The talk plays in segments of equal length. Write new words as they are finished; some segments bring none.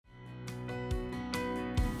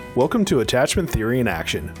Welcome to Attachment Theory in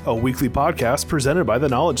Action, a weekly podcast presented by the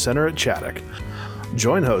Knowledge Center at Chaddock.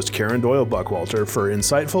 Join host Karen Doyle Buckwalter for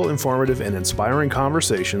insightful, informative, and inspiring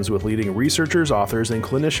conversations with leading researchers, authors, and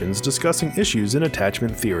clinicians discussing issues in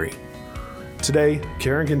attachment theory. Today,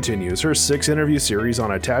 Karen continues her 6-interview series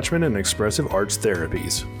on attachment and expressive arts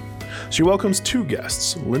therapies. She welcomes 2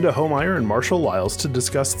 guests, Linda Homeyer and Marshall Lyles, to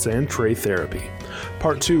discuss Sand-Tray therapy.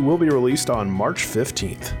 Part 2 will be released on March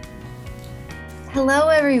 15th. Hello,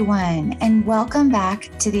 everyone, and welcome back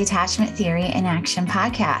to the Attachment Theory in Action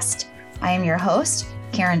podcast. I am your host,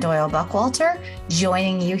 Karen Doyle Buckwalter,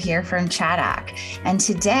 joining you here from Chaddock. And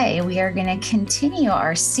today we are going to continue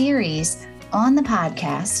our series on the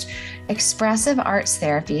podcast, Expressive Arts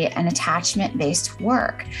Therapy and Attachment-Based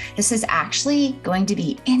Work. This is actually going to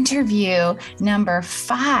be interview number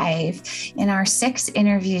 5 in our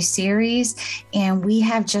 6-interview series. And we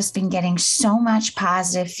have just been getting so much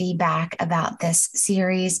positive feedback about this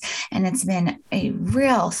series. And it's been a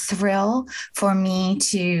real thrill for me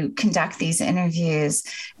to conduct these interviews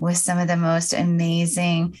with some of the most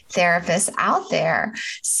amazing therapists out there.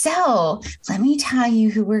 So let me tell you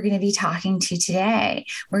who we're going to be talking to today.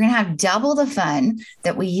 We're going to have double the fun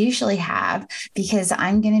that we usually have because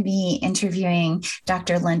I'm going to be interviewing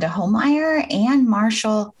Dr. Linda Homeyer and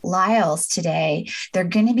Marshall Lyles today. They're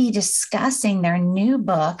going to be discussing their new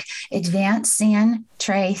book, Advanced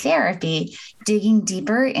Sand-Tray Therapy, Digging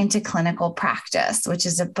Deeper into Clinical Practice, which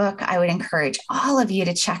is a book I would encourage all of you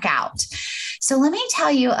to check out. So let me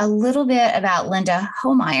tell you a little bit about Linda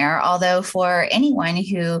Homeyer, although for anyone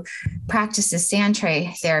who practices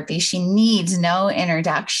sand-tray therapy, she needs no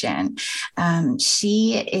introduction.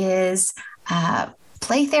 She is a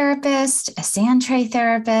play therapist, a sand-tray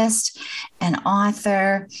therapist, an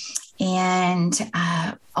author, and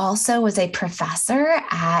also was a professor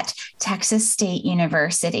at Texas State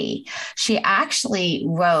University. She actually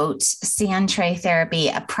wrote Sand-Tray Therapy,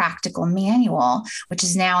 a Practical Manual, which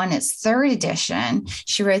is now in its 3rd edition.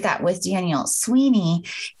 She wrote that with Daniel Sweeney.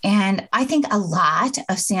 And I think a lot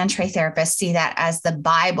of sand-tray therapists see that as the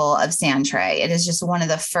Bible of sand-tray. It is just one of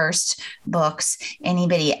the first books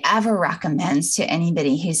anybody ever recommends to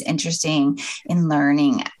anybody who's interested in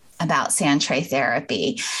learning about sand-tray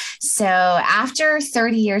therapy. So after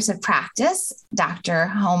 30 years of practice,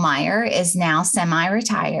 Dr. Homeyer is now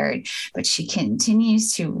semi-retired, but she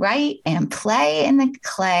continues to write and play in the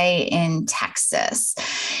clay in Texas.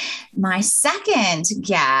 My second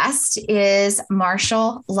guest is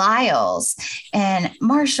Marshall Lyles, and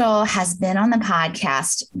Marshall has been on the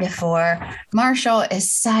podcast before. Marshall is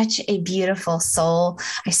such a beautiful soul.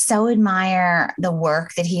 I so admire the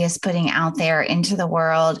work that he is putting out there into the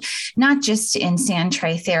world, not just in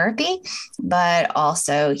sand-tray therapy, but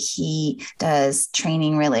also he does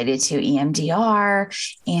training related to EMDR,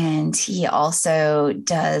 and he also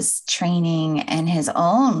does training and his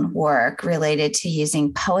own work related to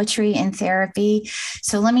using poetry in therapy.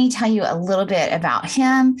 So let me tell you a little bit about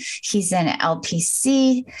him. He's an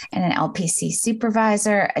LPC and an LPC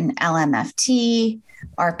supervisor, an LMFT,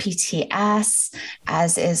 RPTS,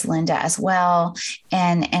 as is Linda as well,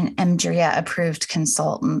 and an EMDRIA approved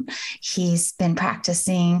consultant. He's been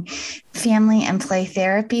practicing family and play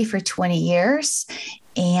therapy for 20 years.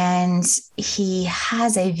 And he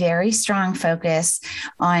has a very strong focus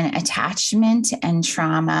on attachment and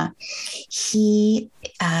trauma. He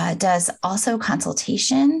does also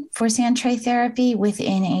consultation for sand-tray therapy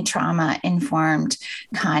within a trauma-informed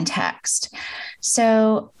context.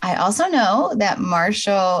 So I also know that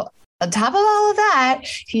Marshall, on top of all of that,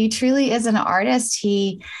 he truly is an artist.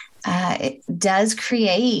 He does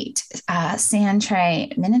create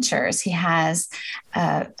sand-tray miniatures. He has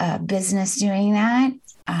a business doing that.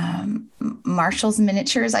 Marshall's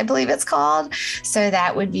Miniatures, I believe it's called. So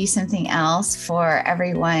that would be something else for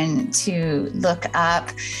everyone to look up.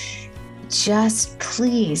 Just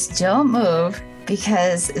please don't move,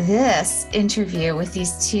 because this interview with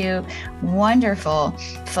these 2 wonderful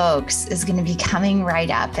folks is going to be coming right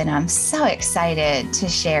up, and I'm so excited to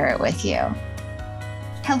share it with you.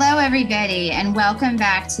 Hello, everybody, and welcome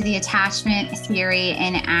back to the Attachment Theory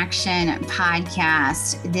in Action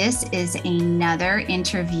podcast. This is another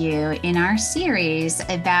interview in our series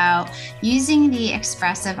about using the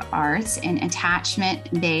expressive arts in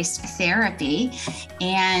attachment-based therapy.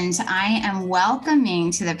 And I am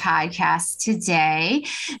welcoming to the podcast today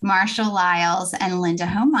Marshall Lyles and Linda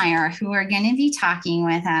Homeyer, who are going to be talking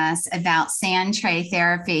with us about sand-tray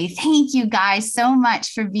therapy. Thank you guys so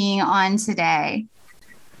much for being on today.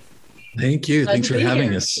 Thank you. Thanks for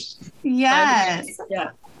having us. Yes. Yeah.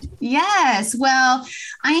 Yes. Well,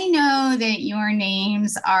 I know that your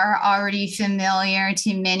names are already familiar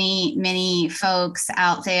to many, many folks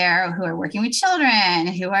out there who are working with children,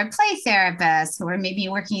 who are play therapists, who are maybe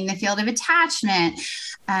working in the field of attachment.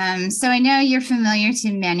 So I know you're familiar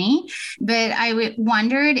to many, but I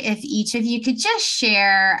wondered if each of you could just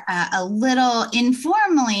share a little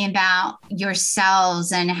informally about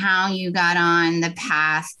yourselves and how you got on the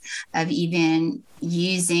path of even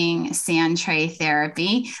using sand tray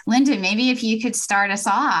therapy. Linda, maybe if you could start us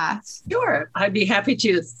off. Sure, I'd be happy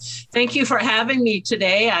to. Thank you for having me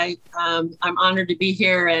today. I'm honored to be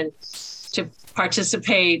here and to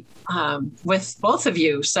participate with both of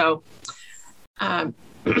you. So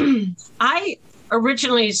I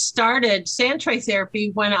originally started sand tray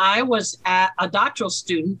therapy when I was a doctoral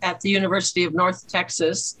student at the University of North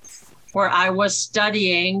Texas, where I was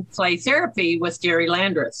studying play therapy with Gary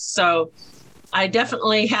Landreth. So I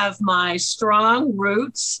definitely have my strong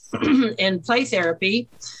roots in play therapy.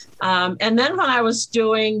 And then when I was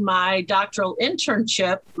doing my doctoral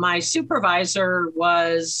internship, my supervisor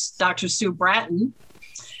was Dr. Sue Bratton.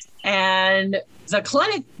 And the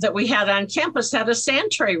clinic that we had on campus had a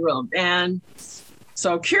sand tray room. And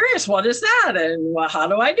so curious, what is that? And how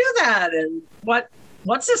do I do that? And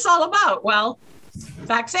what's this all about? Well,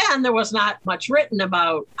 back then, there was not much written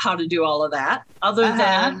about how to do all of that other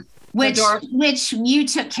than which you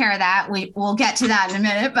took care of that. We'll get to that in a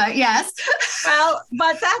minute, but yes. Well,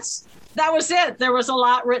 but that was it. There was a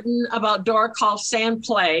lot written about Dora called sand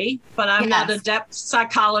play, but I'm not a depth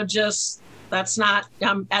psychologist. That's not,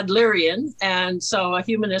 I'm Adlerian, and so a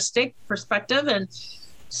humanistic perspective. And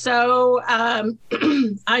so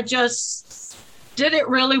I just did it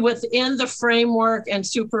really within the framework and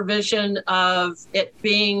supervision of it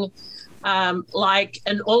being like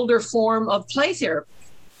an older form of play therapy.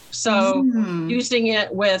 So using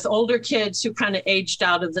it with older kids who kind of aged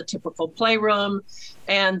out of the typical playroom,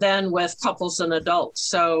 and then with couples and adults.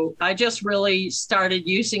 So I just really started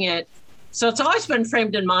using it. So it's always been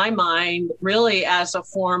framed in my mind really as a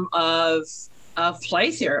form of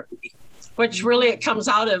play therapy, which really it comes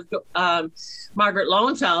out of Margaret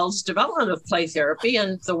Lowenfeld's development of play therapy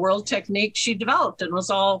and the world technique she developed, and was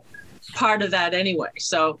all part of that anyway.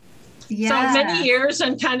 So many years,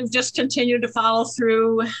 and kind of just continue to follow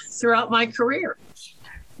throughout my career.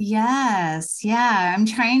 Yes. Yeah. I'm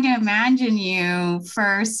trying to imagine you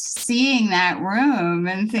first seeing that room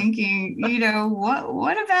and thinking,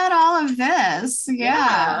 what about all of this?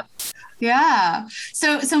 Yeah.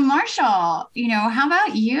 So Marshall, how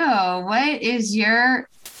about you? What is your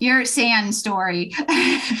sand story?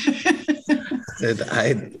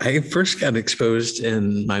 I first got exposed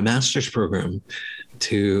in my master's program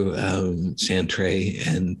to sand tray,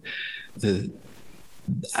 and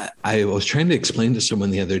I was trying to explain to someone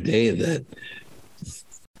the other day that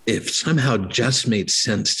if somehow just made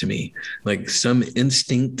sense to me, like some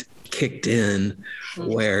instinct kicked in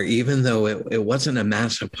where even though it wasn't a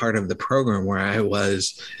massive part of the program where I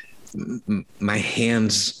was, my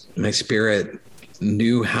hands, my spirit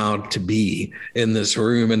knew how to be in this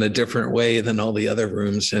room in a different way than all the other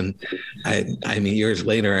rooms. And I mean, years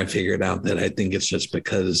later, I figured out that I think it's just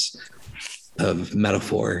because of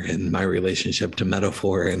metaphor and my relationship to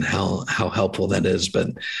metaphor and how helpful that is. But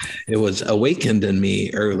it was awakened in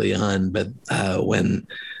me early on. But when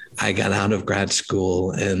I got out of grad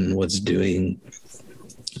school and was doing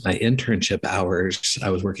my internship hours,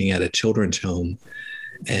 I was working at a children's home,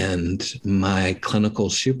 and my clinical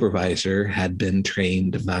supervisor had been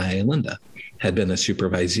trained by Linda, had been a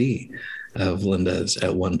supervisee of Linda's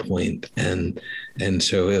at one point. And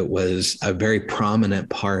so it was a very prominent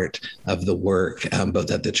part of the work,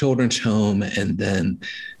 both at the children's home and then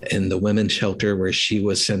in the women's shelter where she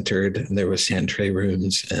was centered. There was sand tray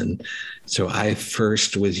rooms. And so I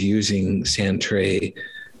first was using sand tray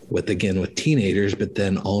with teenagers, but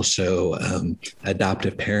then also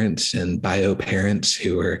adoptive parents and bio parents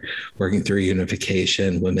who were working through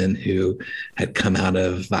unification, women who had come out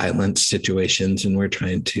of violent situations and were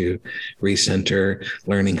trying to recenter,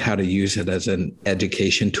 learning how to use it as an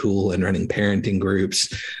education tool and running parenting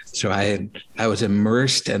groups. So I was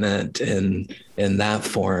immersed in it in that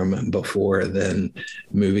form before then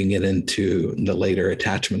moving it into the later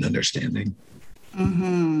attachment understanding.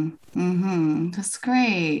 That's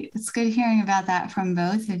great. It's good hearing about that from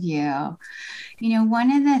both of you.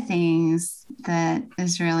 One of the things that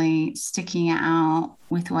is really sticking out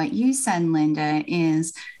with what you said, Linda,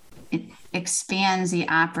 is it expands the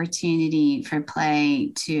opportunity for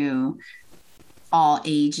play to all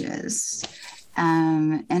ages.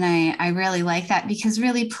 And I really like that, because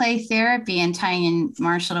really play therapy, and tying in,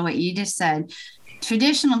 Marshall, to what you just said,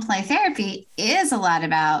 traditional play therapy is a lot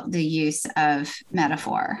about the use of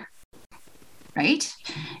metaphor, right?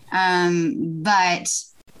 But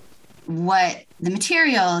what the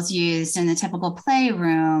materials used in the typical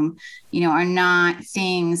playroom, are not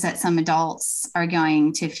things that some adults are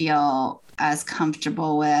going to feel as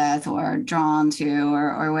comfortable with or drawn to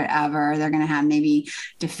or whatever. They're going to have maybe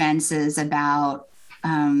defenses about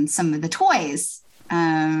some of the toys.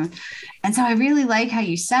 And so I really like how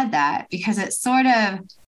you said that, because it sort of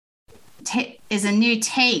is a new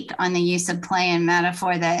take on the use of play and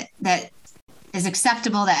metaphor that is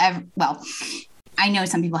acceptable to I know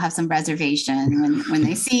some people have some reservation when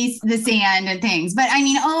they see the sand and things, but I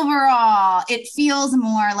mean, overall, it feels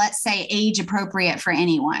more, let's say, age appropriate for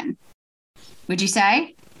anyone. Would you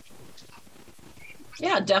say?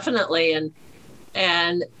 Yeah, definitely.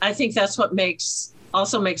 And I think that's what makes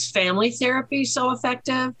family therapy so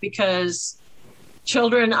effective, because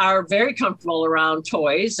children are very comfortable around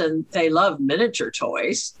toys and they love miniature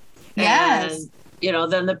toys. Yes. And,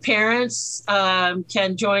 then the parents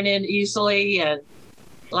can join in easily. And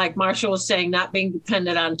like Marshall was saying, not being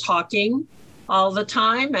dependent on talking all the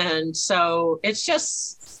time. And so it's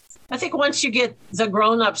just, I think once you get the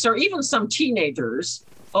grownups or even some teenagers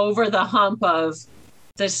over the hump of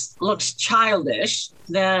this looks childish,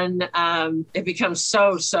 then it becomes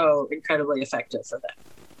so incredibly effective for them.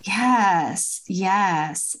 Yes.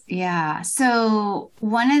 Yeah. So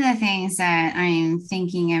one of the things that I'm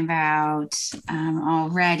thinking about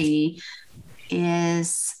already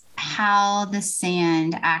is how the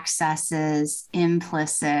sand accesses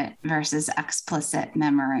implicit versus explicit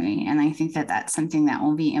memory. And I think that that's something that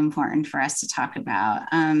will be important for us to talk about.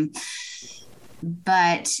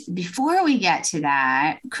 But before we get to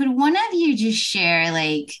that, could one of you just share,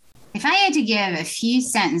 if I had to give a few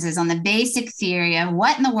sentences on the basic theory of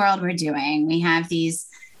what in the world we're doing? We have these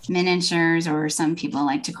miniatures, or some people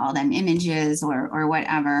like to call them images or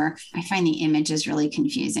whatever. I find the images really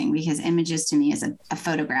confusing, because images to me is a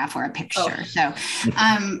photograph or a picture. Oh. So,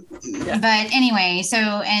 But anyway,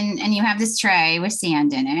 and you have this tray with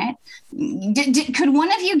sand in it. Could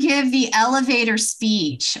one of you give the elevator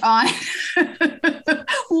speech on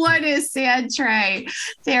what is sand tray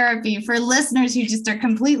therapy for listeners who just are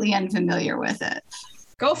completely unfamiliar with it?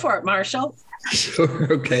 Go for it, Marshall.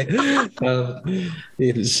 Sure. Okay.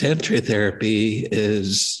 Sand tray therapy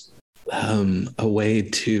is a way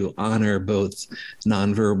to honor both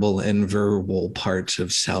nonverbal and verbal parts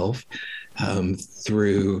of self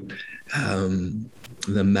through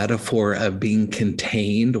the metaphor of being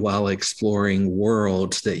contained while exploring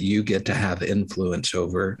worlds that you get to have influence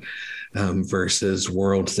over, versus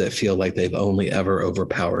worlds that feel like they've only ever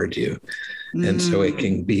overpowered you. And so it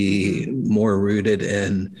can be more rooted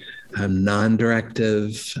in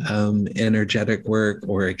non-directive energetic work,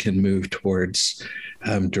 or it can move towards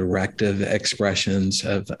directive expressions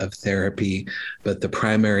of therapy. But the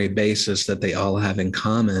primary basis that they all have in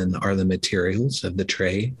common are the materials of the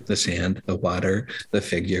tray, the sand, the water, the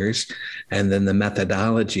figures, and then the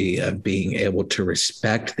methodology of being able to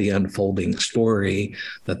respect the unfolding story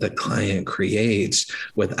that the client creates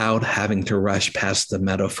without having to rush past the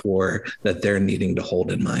metaphor that they're needing to hold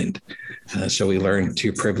in mind. So we learn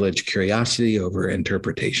to privilege curiosity over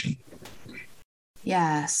interpretation.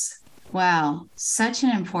 Yes. Wow. Such an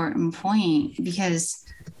important point, because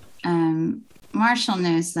Marshall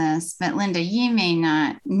knows this, but Linda, you may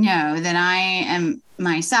not know that I am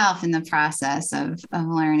myself in the process of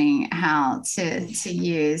learning how to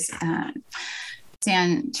use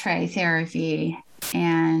sand tray therapy.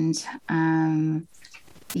 And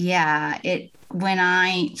when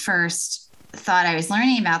I first thought I was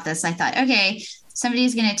learning about this, I thought, okay,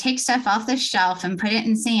 somebody's going to take stuff off the shelf and put it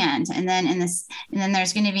in sand. And then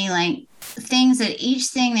there's going to be things that each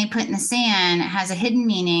thing they put in the sand has a hidden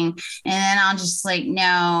meaning. And then I'll just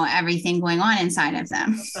know everything going on inside of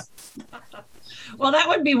them. Well, that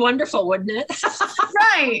would be wonderful, wouldn't it?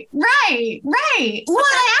 Right. Well,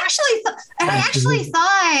 I actually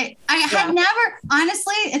thought I had never,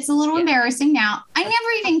 honestly, it's a little embarrassing now. I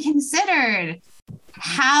never even considered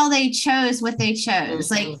how they chose what they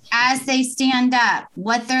chose, as they stand up,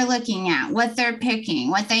 what they're looking at, what they're picking,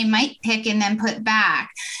 what they might pick and then put back,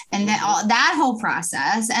 and then that whole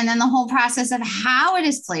process, and then the whole process of how it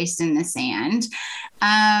is placed in the sand,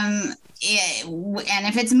 and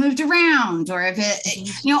if it's moved around, or if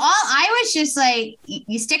I was just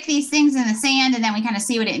you stick these things in the sand and then we kind of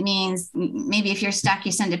see what it means. Maybe if you're stuck,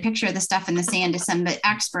 you send a picture of the stuff in the sand to some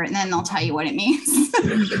expert, and then they'll tell you what it means.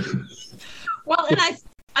 Well, and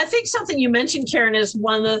I think something you mentioned, Karen, is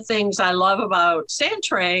one of the things I love about sand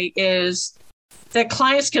tray is that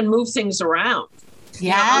clients can move things around.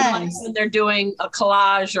 Yes. When they're doing a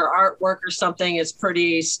collage or artwork or something, it's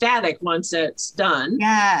pretty static once it's done.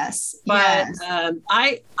 Yes. But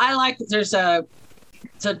I like, there's the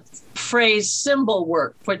phrase symbol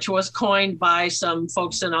work, which was coined by some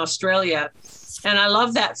folks in Australia. And I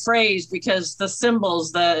love that phrase because the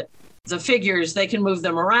symbols, the figures, they can move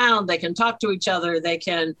them around, they can talk to each other, they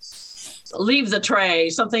can leave the tray,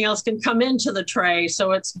 something else can come into the tray.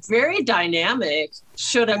 So it's very dynamic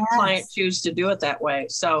should a client choose to do it that way.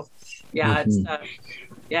 So it's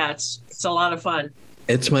a lot of fun.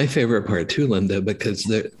 It's my favorite part too, Linda, because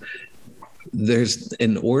there's,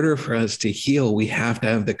 in order for us to heal, we have to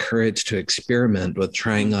have the courage to experiment with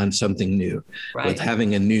trying on something new, with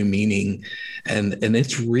having a new meaning. And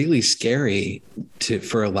it's really scary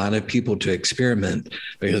for a lot of people to experiment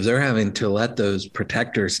because they're having to let those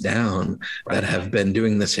protectors down that have been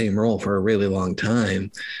doing the same role for a really long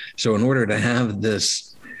time. So in order to have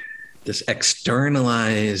this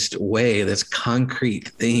externalized way, this concrete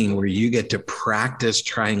thing where you get to practice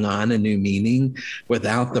trying on a new meaning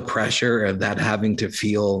without the pressure of that having to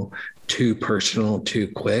feel too personal, too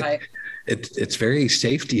quick, it's very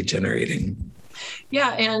safety generating.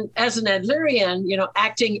 Yeah. And as an Adlerian,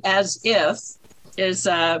 acting as if is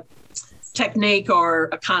a technique or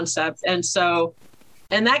a concept. And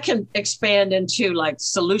that can expand into like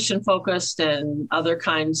solution focused and other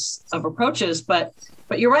kinds of approaches. But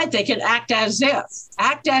you're right, they can act as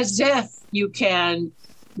if you can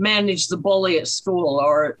manage the bully at school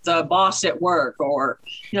or the boss at work, or,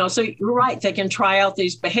 so you're right, they can try out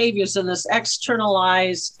these behaviors in this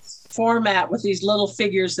externalized format with these little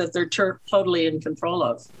figures that they're totally in control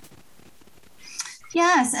of.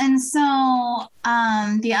 Yes. And so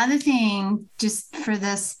the other thing, just for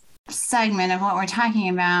this segment of what we're talking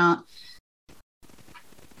about,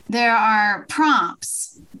 there are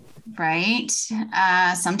prompts, right?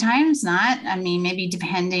 Sometimes not. I mean, maybe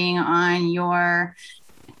depending on your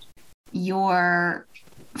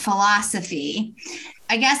philosophy.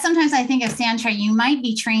 I guess sometimes I think of Sandtray, you might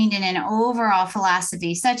be trained in an overall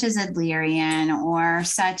philosophy, such as Adlerian or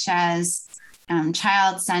such as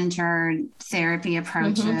child-centered therapy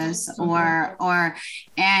approaches,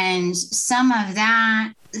 and some of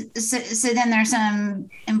that. So then there's some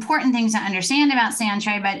important things to understand about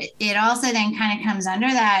Sandtray, but it also then kind of comes under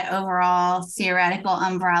that overall theoretical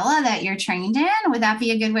umbrella that you're trained in. Would that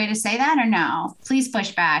be a good way to say that, or no? Please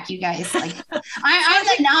push back, you guys. Like, I'm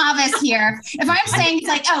the novice here. If I'm saying it's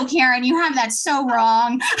like, oh, Karen, you have that so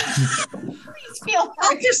wrong. Please feel free.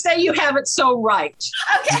 I'll just say you have it so right.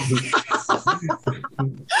 Okay.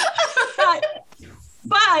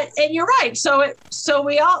 But and you're right. So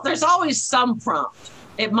there's always some prompt.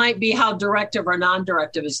 It might be how directive or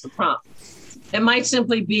non-directive is the prompt. It might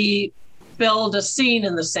simply be build a scene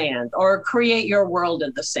in the sand or create your world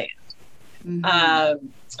in the sand. Mm-hmm.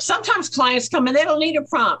 Sometimes clients come in, they don't need a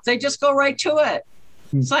prompt. They just go right to it.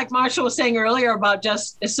 Mm-hmm. It's like Marshall was saying earlier about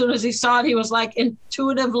just as soon as he saw it, he was like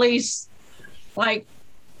intuitively like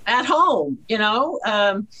at home,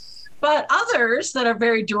 But others that are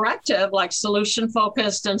very directive, like solution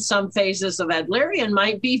focused, and some phases of Adlerian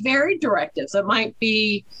might be very directive. That might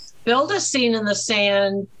be build a scene in the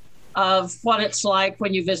sand of what it's like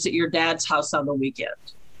when you visit your dad's house on the weekend.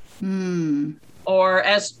 Mm. Or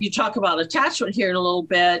as you talk about attachment here in a little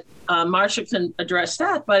bit, Marcia can address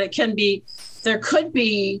that, but there could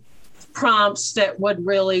be prompts that would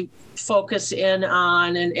really focus in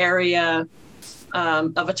on an area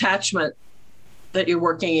of attachment that you're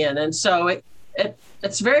working in. And so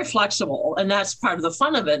it's very flexible. And that's part of the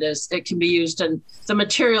fun of it, is it can be used, and the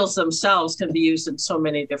materials themselves can be used in so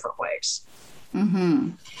many different ways. Mm-hmm.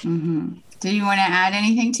 Mm-hmm. Do you want to add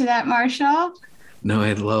anything to that, Marshall? No,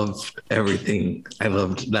 I loved everything. I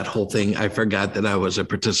loved that whole thing. I forgot that I was a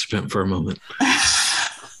participant for a moment.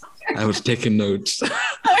 I was taking notes.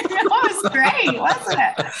 I know, it was great, wasn't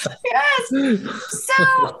it? Yes. So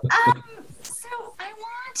I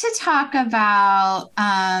want to talk about,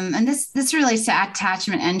 and this relates to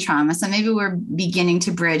attachment and trauma. So maybe we're beginning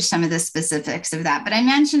to bridge some of the specifics of that. But I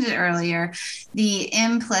mentioned it earlier, the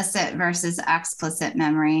implicit versus explicit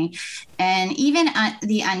memory, and even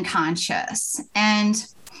the unconscious. And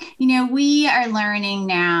we are learning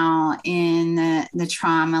now in the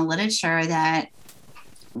trauma literature that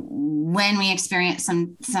when we experience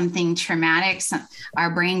something traumatic,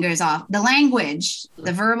 our brain goes off. The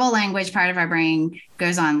verbal language part of our brain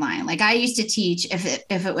goes online. Like I used to teach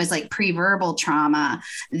if it was like pre-verbal trauma,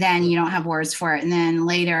 then you don't have words for it. And then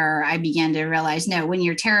later I began to realize, no, when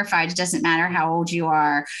you're terrified, it doesn't matter how old you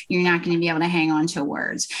are, you're not going to be able to hang on to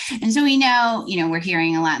words. And so we know, we're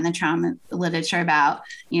hearing a lot in the trauma literature about,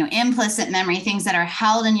 implicit memory, things that are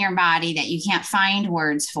held in your body that you can't find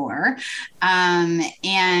words for.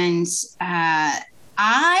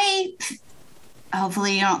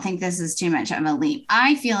 Hopefully you don't think this is too much of a leap.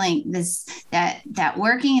 I feel like that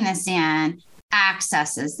working in the sand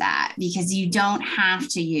accesses that because you don't have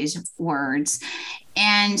to use words.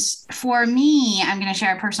 And for me, I'm going to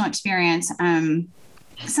share a personal experience.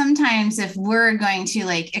 Sometimes if we're going to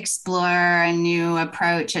like explore a new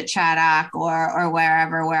approach at Chaddock or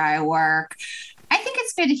wherever where I work, I think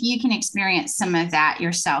it's good if you can experience some of that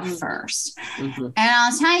yourself first. Mm-hmm. And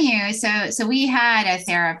I'll tell you, so we had a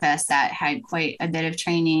therapist that had quite a bit of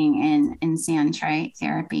training in sand tray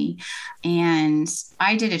therapy. And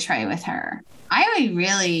I did a tray with her. I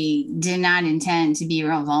really did not intend to be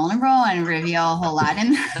real vulnerable and reveal a whole lot.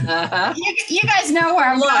 And you guys know where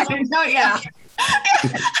I'm going. Oh, yeah.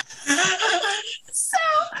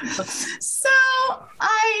 So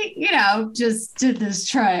I, just did this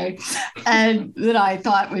tray and that I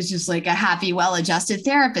thought was just like a happy, well-adjusted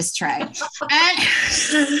therapist tray. And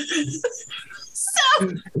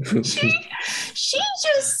so she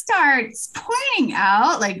just starts pointing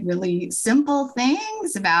out like really simple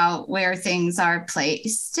things about where things are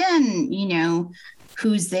placed and,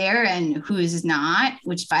 who's there and who's not,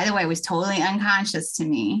 which by the way was totally unconscious to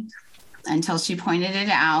me until she pointed it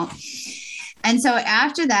out. And so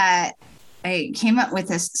after that, I came up with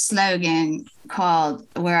this slogan called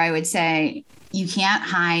where I would say, you can't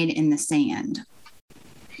hide in the sand.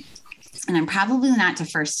 And I'm probably not the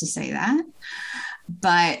first to say that,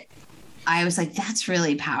 but I was like, that's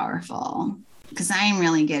really powerful because I'm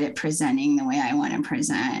really good at presenting the way I want to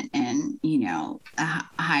present and,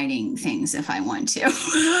 hiding things if I want to. But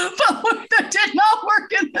that did not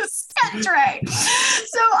work in the sand tray.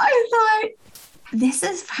 So I thought, this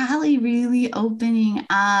is probably really opening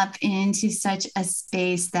up into such a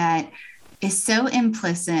space that is so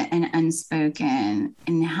implicit and unspoken,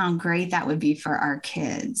 and how great that would be for our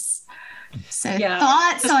kids. So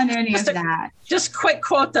thoughts on any of that? Just quick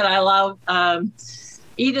quote that I love.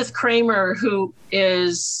 Edith Kramer, who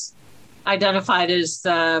is identified as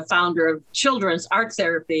the founder of children's art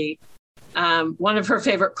therapy, one of her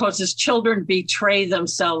favorite quotes is, "Children betray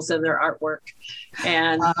themselves in their artwork."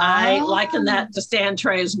 And I liken that to sand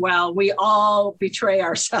tray as well. We all betray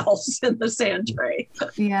ourselves in the sand tray.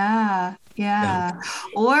 Yeah.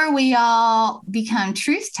 Or we all become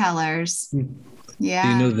truth tellers.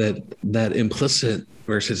 Yeah. That implicit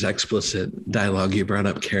versus explicit dialogue you brought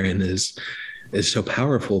up, Karen, is so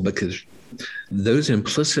powerful because those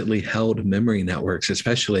implicitly held memory networks,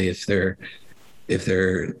 especially if they're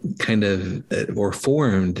kind of or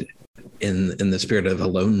formed in the spirit of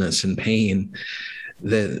aloneness and pain,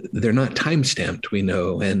 that they're not time stamped, we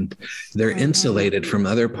know, and they're insulated from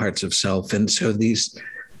other parts of self. And so these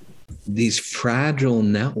fragile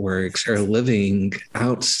networks are living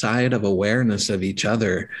outside of awareness of each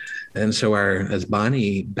other. And so as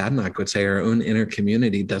Bonnie Badenoch would say, our own inner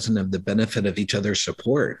community doesn't have the benefit of each other's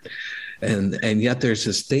support. And yet there's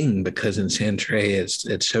this thing, because in sand tray it's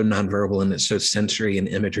so nonverbal and it's so sensory and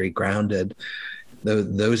imagery grounded,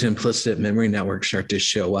 those implicit memory networks start to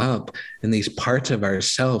show up, and these parts of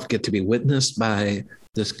ourself get to be witnessed by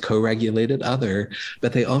this co-regulated other,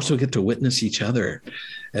 but they also get to witness each other.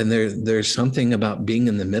 And there's something about being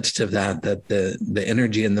in the midst of that the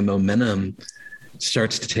energy and the momentum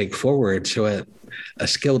starts to take forward. So a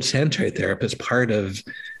skilled sand tray therapist, part of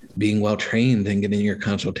being well-trained and getting your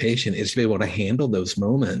consultation is to be able to handle those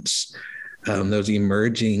moments, those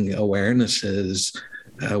emerging awarenesses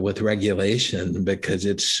with regulation, because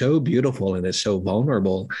it's so beautiful and it's so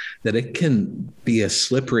vulnerable that it can be a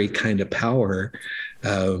slippery kind of power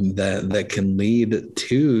that can lead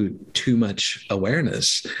to too much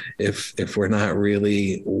awareness if we're not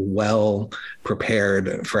really well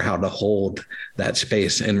prepared for how to hold that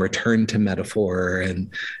space and return to metaphor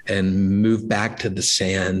and move back to the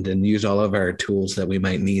sand and use all of our tools that we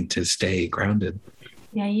might need to stay grounded.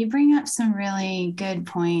 Yeah, you bring up some really good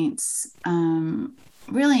points,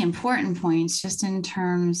 really important points, just in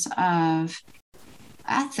terms of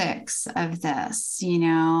ethics of this.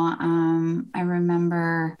 I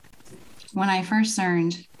remember when I first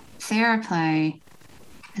learned TheraPlay,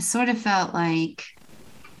 it sort of felt like,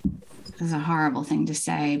 this is a horrible thing to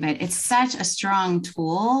say, but it's such a strong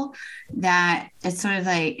tool that it's sort of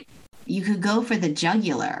like you could go for the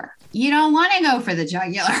jugular. You don't want to go for the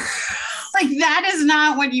jugular. Like, that is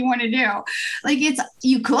not what you want to do. Like,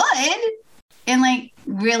 you could, and like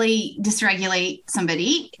really dysregulate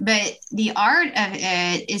somebody, but the art of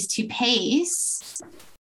it is to pace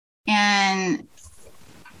and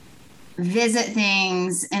visit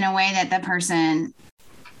things in a way that the person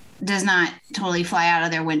does not totally fly out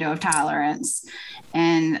of their window of tolerance.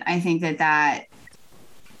 And I think that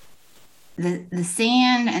the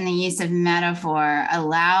sand and the use of metaphor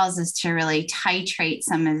allows us to really titrate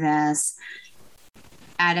some of this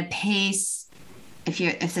at a pace. If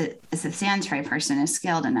the sand tray person is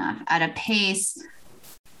skilled enough, at a pace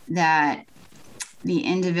that the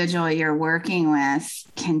individual you're working with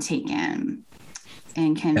can take in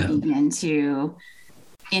and can begin to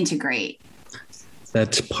integrate.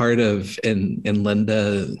 That's part of, and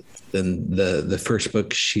Linda, in the first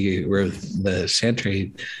book she wrote, the Sand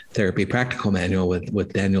Tray Therapy Practical Manual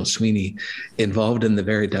with Daniel Sweeney, involved in the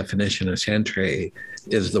very definition of sand tray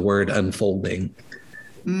is the word unfolding.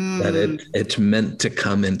 That it's meant to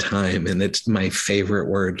come in time. And it's my favorite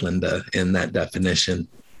word, Linda, in that definition.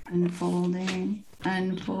 Unfolding.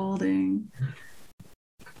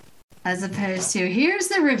 As opposed to, here's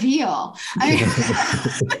the reveal.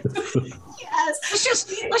 Yes.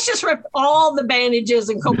 Let's just rip all the bandages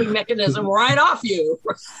and coping mechanism right off you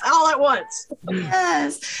all at once.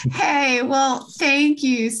 Yes. Hey, well, thank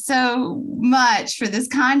you so much for this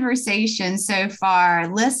conversation so far.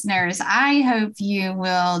 Listeners, I hope you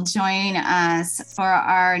will join us for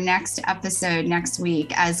our next episode next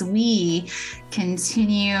week as we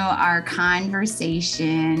continue our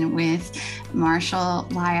conversation with Marshall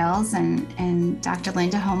Lyles and Dr.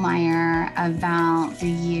 Linda Homeyer about the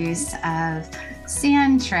use of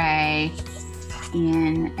sand tray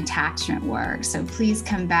in attachment work. So please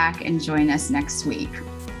come back and join us next week.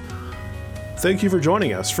 Thank you for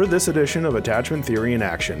joining us for this edition of Attachment Theory in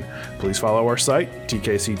Action. Please follow our site,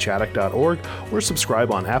 tkcchaddock.org, or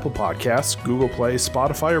subscribe on Apple Podcasts, Google Play,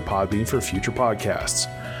 Spotify, or Podbean for future podcasts.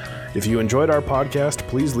 If you enjoyed our podcast,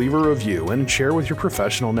 please leave a review and share with your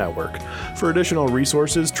professional network. For additional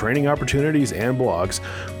resources, training opportunities, and blogs,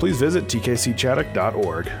 please visit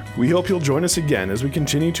tkcchaddock.org. We hope you'll join us again as we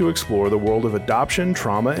continue to explore the world of adoption,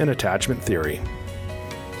 trauma, and attachment theory.